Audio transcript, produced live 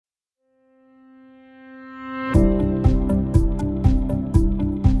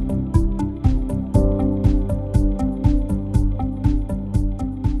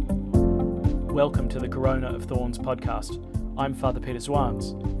Corona of Thorns podcast. I'm Father Peter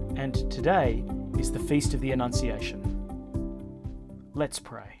Zwans, and today is the Feast of the Annunciation. Let's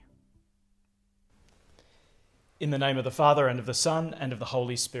pray. In the name of the Father, and of the Son, and of the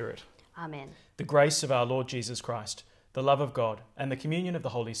Holy Spirit. Amen. The grace of our Lord Jesus Christ, the love of God, and the communion of the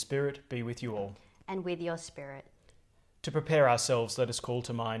Holy Spirit be with you all. And with your spirit. To prepare ourselves, let us call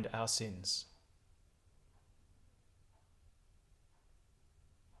to mind our sins.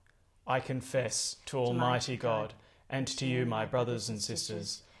 I confess to Almighty God and to you, my brothers and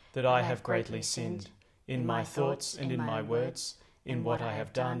sisters, that I have greatly sinned in my thoughts and in my words, in what I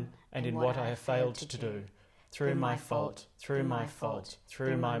have done and in what I have failed to do, through my fault, through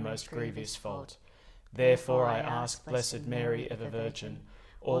my most grievous fault. Therefore I ask Blessed Mary, ever Virgin,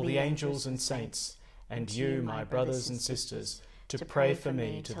 all the angels and saints, and you, my brothers and sisters, to pray for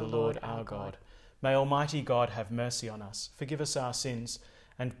me to the Lord our God. May Almighty God have mercy on us, forgive us our sins,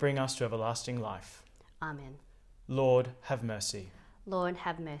 and bring us to everlasting life. Amen. Lord, have mercy. Lord,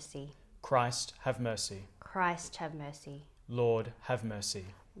 have mercy. Christ, have mercy. Christ, have mercy. Lord, have mercy.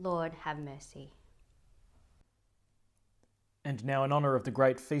 Lord, have mercy. And now, in honour of the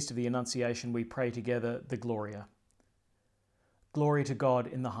great Feast of the Annunciation, we pray together the Gloria. Glory to God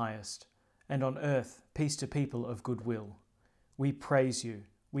in the highest, and on earth peace to people of good will. We praise you,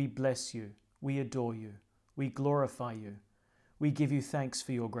 we bless you, we adore you, we glorify you. We give you thanks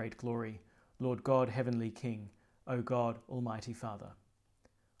for your great glory, Lord God, Heavenly King, O God, Almighty Father.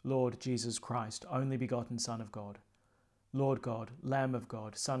 Lord Jesus Christ, only begotten Son of God. Lord God, Lamb of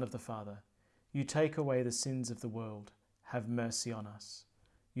God, Son of the Father, you take away the sins of the world, have mercy on us.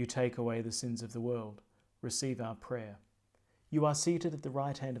 You take away the sins of the world, receive our prayer. You are seated at the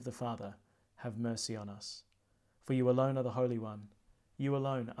right hand of the Father, have mercy on us. For you alone are the Holy One, you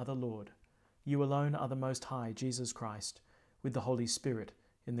alone are the Lord, you alone are the Most High, Jesus Christ, with the Holy Spirit,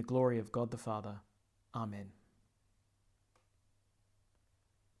 in the glory of God the Father. Amen.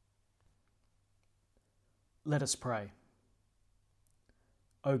 Let us pray.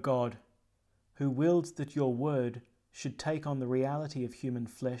 O God, who willed that your word should take on the reality of human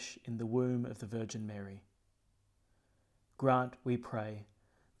flesh in the womb of the Virgin Mary, grant, we pray,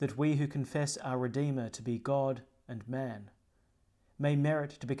 that we who confess our Redeemer to be God and man may merit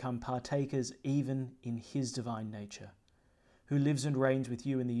to become partakers even in his divine nature, who lives and reigns with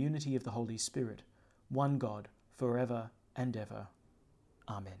you in the unity of the Holy Spirit, one God, forever and ever.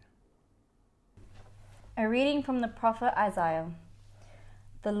 Amen. A reading from the prophet Isaiah.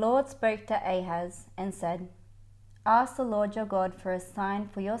 The Lord spoke to Ahaz and said, Ask the Lord your God for a sign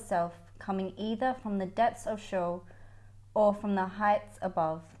for yourself, coming either from the depths of Sheol or from the heights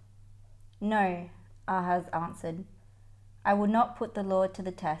above. No, Ahaz answered, I will not put the Lord to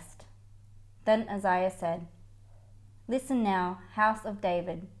the test. Then Isaiah said, Listen now, house of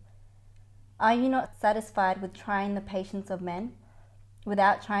David. Are you not satisfied with trying the patience of men,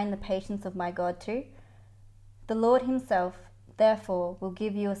 without trying the patience of my God too? The Lord himself, therefore, will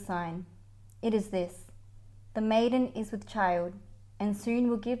give you a sign. It is this: the maiden is with child, and soon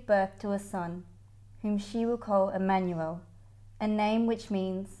will give birth to a son, whom she will call Emmanuel, a name which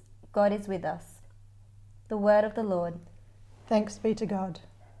means God is with us. The word of the Lord. Thanks be to God.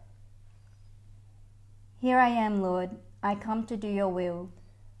 Here I am, Lord, I come to do your will.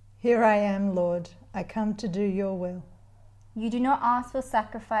 Here I am, Lord, I come to do your will. You do not ask for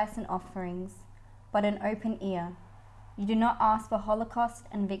sacrifice and offerings, but an open ear. You do not ask for holocaust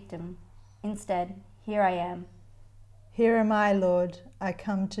and victim. Instead, here I am. Here am I, Lord, I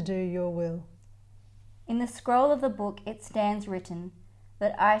come to do your will. In the scroll of the book it stands written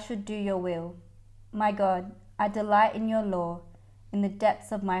that I should do your will. My God, I delight in your law, in the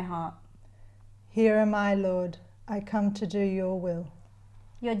depths of my heart. Here am I, Lord, I come to do your will.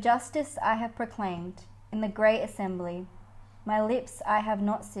 Your justice I have proclaimed in the great assembly. My lips I have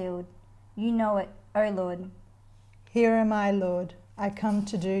not sealed. You know it, O Lord. Here am I, Lord, I come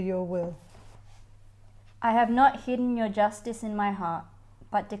to do your will. I have not hidden your justice in my heart,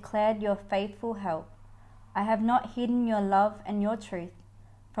 but declared your faithful help. I have not hidden your love and your truth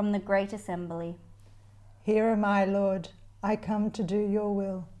from the great assembly. Here am I, Lord, I come to do your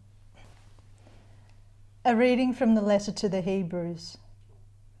will. A reading from the letter to the Hebrews.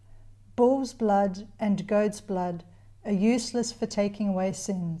 Bull's blood and goat's blood are useless for taking away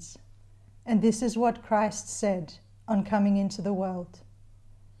sins, and this is what Christ said on coming into the world.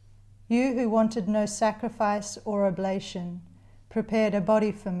 You who wanted no sacrifice or oblation prepared a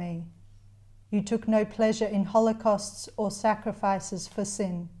body for me. You took no pleasure in holocausts or sacrifices for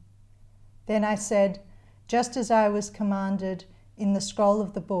sin. Then I said, just as I was commanded in the scroll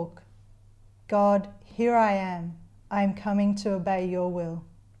of the book, God, here I am coming to obey your will.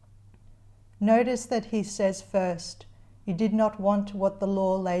 Notice that he says first, you did not want what the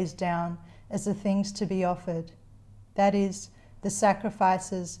law lays down as the things to be offered. That is, the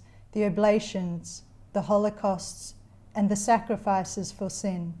sacrifices, the oblations, the holocausts, and the sacrifices for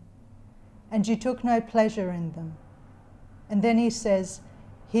sin. And you took no pleasure in them. And then he says,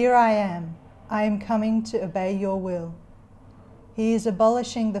 here I am coming to obey your will. He is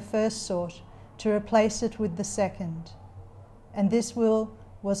abolishing the first sort to replace it with the second. And this will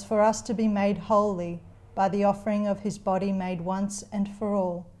was for us to be made holy by the offering of his body made once and for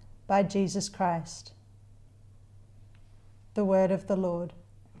all by Jesus Christ. The word of the Lord.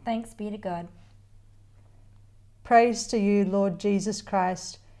 Thanks be to God. Praise to you, Lord Jesus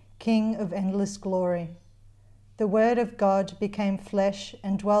Christ, King of endless glory. The Word of God became flesh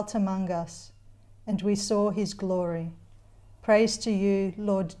and dwelt among us, and we saw his glory. Praise to you,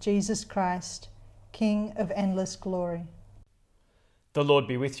 Lord Jesus Christ, King of endless glory. The Lord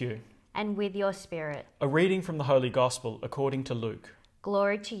be with you. And with your spirit. A reading from the Holy Gospel according to Luke.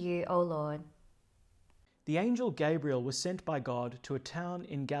 Glory to you, O Lord. The angel Gabriel was sent by God to a town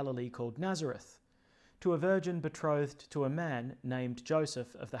in Galilee called Nazareth, to a virgin betrothed to a man named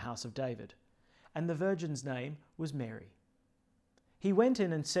Joseph of the house of David, and the virgin's name was Mary. He went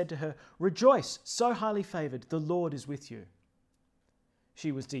in and said to her, "Rejoice, so highly favoured, the Lord is with you."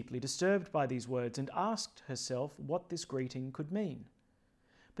 She was deeply disturbed by these words and asked herself what this greeting could mean.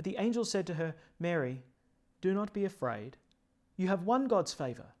 But the angel said to her, "Mary, do not be afraid. You have won God's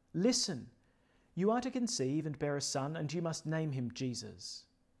favour. Listen, you are to conceive and bear a son, and you must name him Jesus.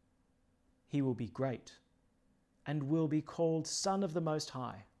 He will be great and will be called Son of the Most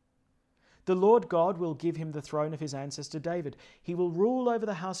High. The Lord God will give him the throne of his ancestor David. He will rule over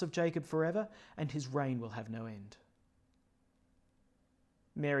the house of Jacob forever, and his reign will have no end."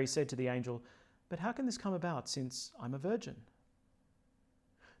 Mary said to the angel, "But how can this come about, since I'm a virgin?"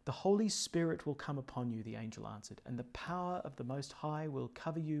 "The Holy Spirit will come upon you," the angel answered, "and the power of the Most High will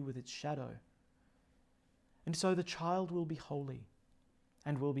cover you with its shadow. And so the child will be holy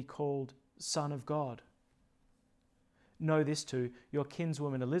and will be called Son of God. Know this too, your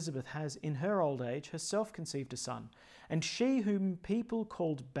kinswoman Elizabeth has, in her old age, herself conceived a son, and she whom people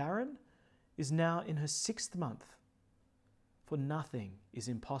called barren is now in her 6th month, for nothing is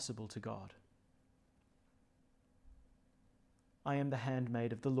impossible to God." "I am the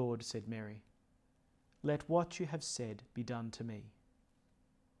handmaid of the Lord," said Mary. "Let what you have said be done to me."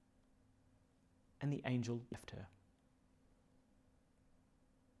 And the angel left her.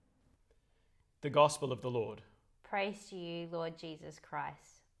 The Gospel of the Lord. Praise to you, Lord Jesus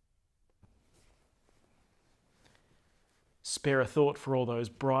Christ. Spare a thought for all those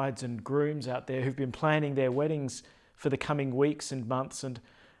brides and grooms out there who've been planning their weddings for the coming weeks and months, and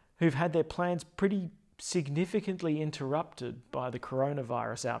who've had their plans pretty significantly interrupted by the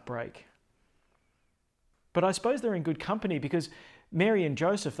coronavirus outbreak. But I suppose they're in good company, because Mary and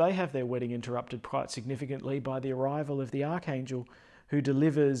Joseph, they have their wedding interrupted quite significantly by the arrival of the archangel who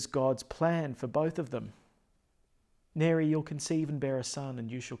delivers God's plan for both of them. "Mary, you'll conceive and bear a son, and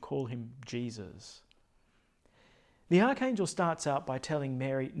you shall call him Jesus." The archangel starts out by telling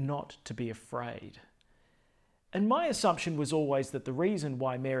Mary not to be afraid. And my assumption was always that the reason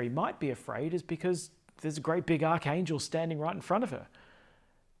why Mary might be afraid is because there's a great big archangel standing right in front of her.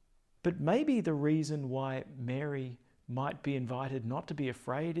 But maybe the reason why Mary might be invited not to be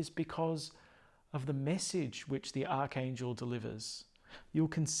afraid is because of the message which the archangel delivers. You'll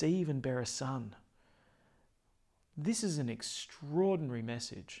conceive and bear a son. This is an extraordinary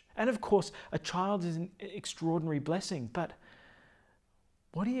message. And of course, a child is an extraordinary blessing. But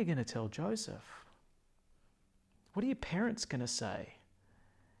what are you going to tell Joseph? What are your parents going to say?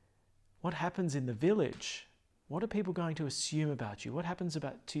 What happens in the village? What are people going to assume about you? What happens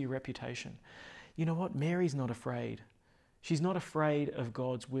to your reputation? You know what? Mary's not afraid. She's not afraid of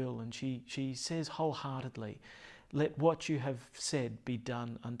God's will, and she says wholeheartedly, "Let what you have said be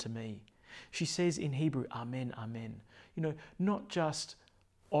done unto me." She says in Hebrew, "Amen, amen." You know, not just,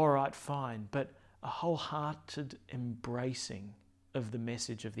 "All right, fine," but a wholehearted embracing of the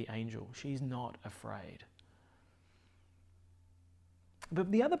message of the angel. She's not afraid.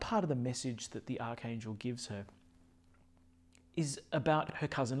 But the other part of the message that the archangel gives her is about her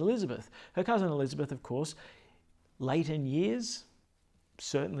cousin Elizabeth. Her cousin Elizabeth, of course, late in years,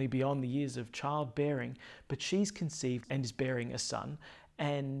 certainly beyond the years of childbearing, but she's conceived and is bearing a son,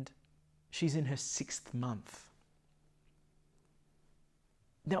 and she's in her 6th month.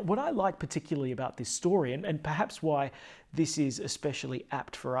 Now, what I like particularly about this story, and perhaps why this is especially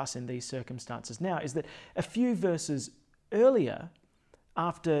apt for us in these circumstances now, is that a few verses earlier,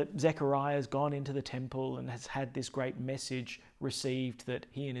 after Zechariah has gone into the temple and has had this great message received that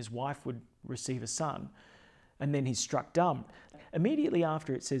he and his wife would receive a son. And then he's struck dumb. Immediately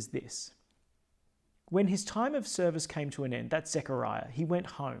after it says this: when his time of service came to an end, that's Zechariah, he went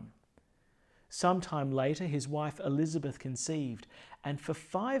home. Sometime later, his wife Elizabeth conceived, and for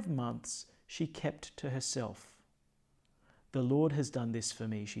 5 months she kept to herself. The Lord has done this for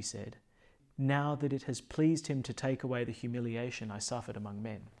me, she said, now that it has pleased him to take away the humiliation I suffered among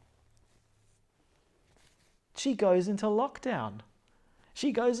men. She goes into lockdown.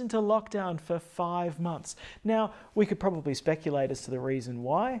 She goes into lockdown for 5 months. Now, we could probably speculate as to the reason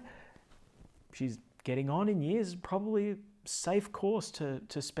why. She's getting on in years, probably a safe course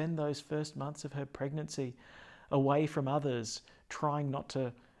to spend those first months of her pregnancy away from others, trying not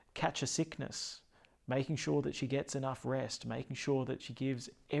to catch a sickness, making sure that she gets enough rest, making sure that she gives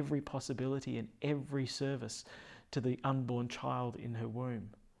every possibility and every service to the unborn child in her womb.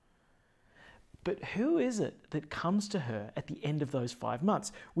 But who is it that comes to her at the end of those 5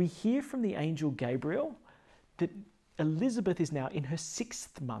 months? We hear from the angel Gabriel that Elizabeth is now in her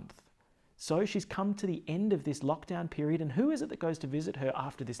 6th month. So she's come to the end of this lockdown period. And who is it that goes to visit her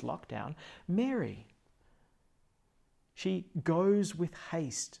after this lockdown? Mary. She goes with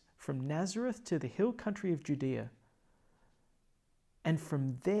haste from Nazareth to the hill country of Judea. And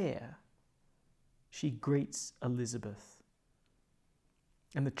from there, she greets Elizabeth.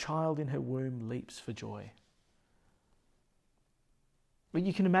 And the child in her womb leaps for joy. But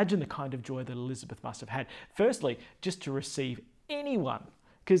you can imagine the kind of joy that Elizabeth must have had. Firstly, just to receive anyone,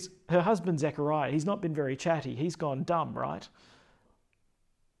 because her husband Zechariah, he's not been very chatty. He's gone dumb, right?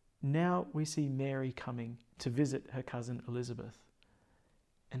 Now we see Mary coming to visit her cousin Elizabeth.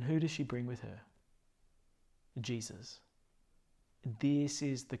 And who does she bring with her? Jesus. This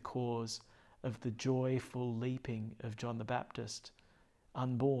is the cause of the joyful leaping of John the Baptist,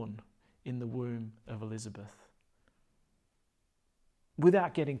 unborn in the womb of Elizabeth.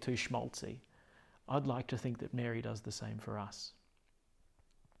 Without getting too schmaltzy, I'd like to think that Mary does the same for us.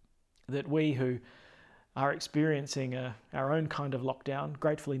 That we who are experiencing our own kind of lockdown,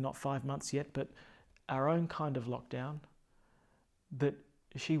 gratefully not 5 months yet, but our own kind of lockdown, that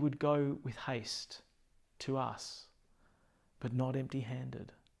she would go with haste to us, but not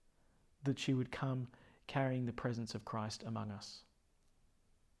empty-handed, that she would come carrying the presence of Christ among us.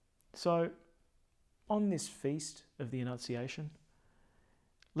 So, on this feast of the Annunciation,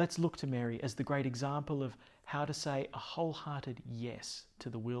 let's look to Mary as the great example of how to say a wholehearted yes to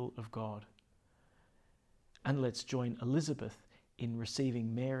the will of God. And let's join Elizabeth in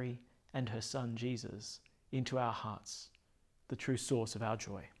receiving Mary and her son Jesus into our hearts, the true source of our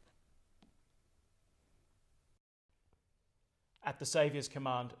joy. At the Saviour's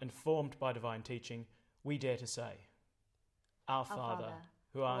command and formed by divine teaching, we dare to say, Our Father,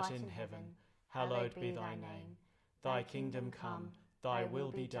 who art in heaven, hallowed be thy name. Thy kingdom come, thy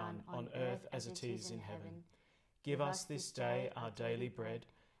will be done on earth as it is in heaven. Give us this day our daily bread,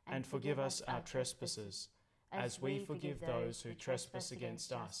 and forgive us our trespasses, as we forgive those who trespass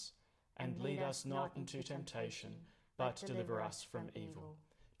against us. And lead us not into temptation, but deliver us from evil.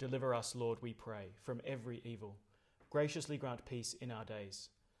 Deliver us, Lord, we pray, from every evil. Graciously grant peace in our days,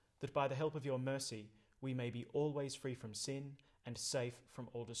 that by the help of your mercy we may be always free from sin and safe from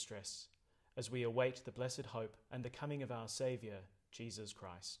all distress, as we await the blessed hope and the coming of our Saviour, Jesus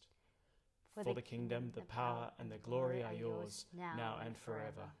Christ. For the kingdom, the power, and the glory are yours, now and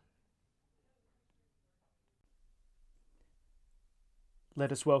forever.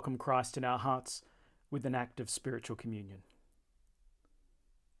 Let us welcome Christ in our hearts with an act of spiritual communion.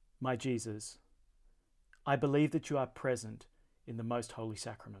 My Jesus, I believe that you are present in the most holy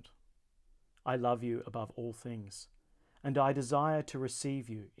sacrament. I love you above all things, and I desire to receive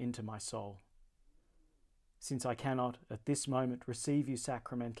you into my soul. Since I cannot at this moment receive you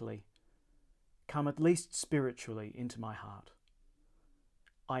sacramentally, come at least spiritually into my heart.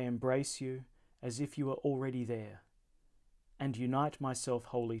 I embrace you as if you were already there, and unite myself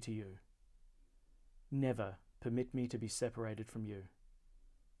wholly to you. Never permit me to be separated from you.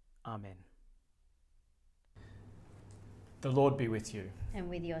 Amen. The Lord be with you. And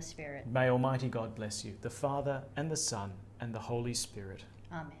with your spirit. May Almighty God bless you, the Father and the Son and the Holy Spirit.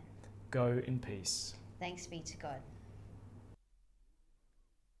 Amen. Go in peace. Thanks be to God.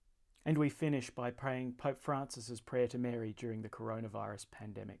 And we finish by praying Pope Francis's prayer to Mary during the coronavirus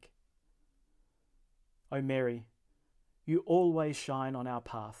pandemic. O Mary, you always shine on our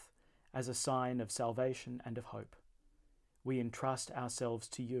path as a sign of salvation and of hope. We entrust ourselves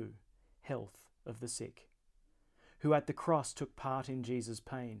to you, health of the sick, who at the cross took part in Jesus'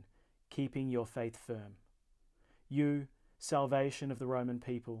 pain, keeping your faith firm. You, salvation of the Roman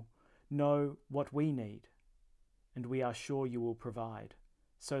people, know what we need, and we are sure you will provide,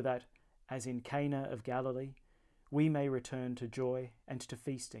 so that, as in Cana of Galilee, we may return to joy and to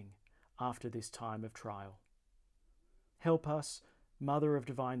feasting after this time of trial. Help us, Mother of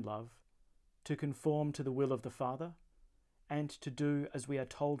Divine Love, to conform to the will of the Father, and to do as we are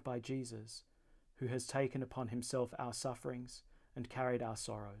told by Jesus, who has taken upon himself our sufferings and carried our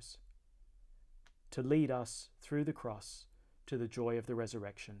sorrows, to lead us through the cross to the joy of the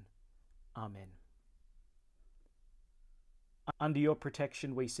resurrection. Amen. Under your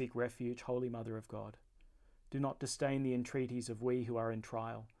protection we seek refuge, Holy Mother of God. Do not disdain the entreaties of we who are in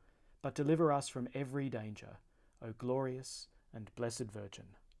trial, but deliver us from every danger, O glorious and blessed Virgin.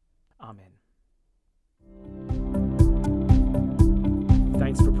 Amen.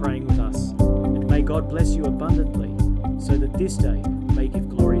 Thanks for praying with us, and may God bless you abundantly, so that this day may give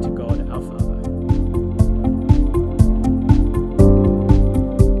glory